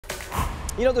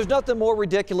You know, there's nothing more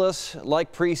ridiculous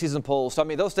like preseason polls. I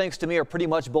mean, those things to me are pretty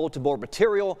much bulletin board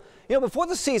material. You know, before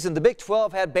the season, the Big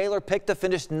 12 had Baylor picked to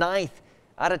finish 9th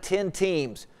out of 10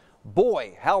 teams.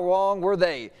 Boy, how wrong were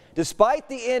they? Despite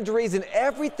the injuries and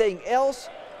everything else,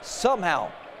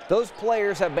 somehow those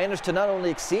players have managed to not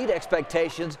only exceed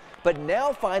expectations, but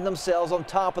now find themselves on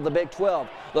top of the Big 12.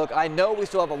 Look, I know we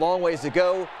still have a long ways to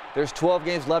go. There's 12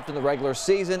 games left in the regular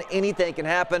season. Anything can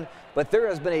happen, but there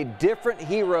has been a different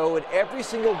hero in every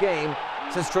single game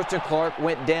since Tristan Clark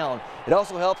went down. It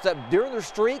also helps that during their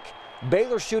streak,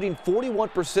 Baylor shooting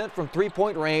 41% from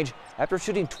three-point range after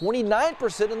shooting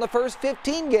 29% in the first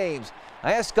 15 games.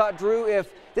 I asked Scott Drew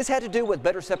if this had to do with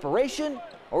better separation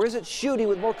or is it shooting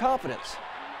with more confidence?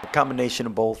 A combination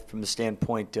of both from the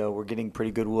standpoint we're getting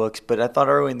pretty good looks, but I thought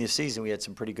early in the season we had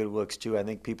some pretty good looks too. I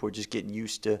think people were just getting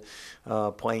used to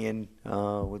playing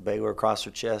with Baylor across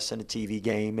their chest in a TV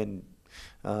game, and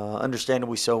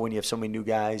understandably so when you have so many new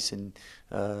guys and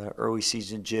early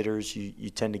season jitters,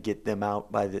 you tend to get them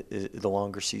out by the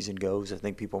longer season goes. I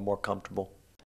think people are more comfortable.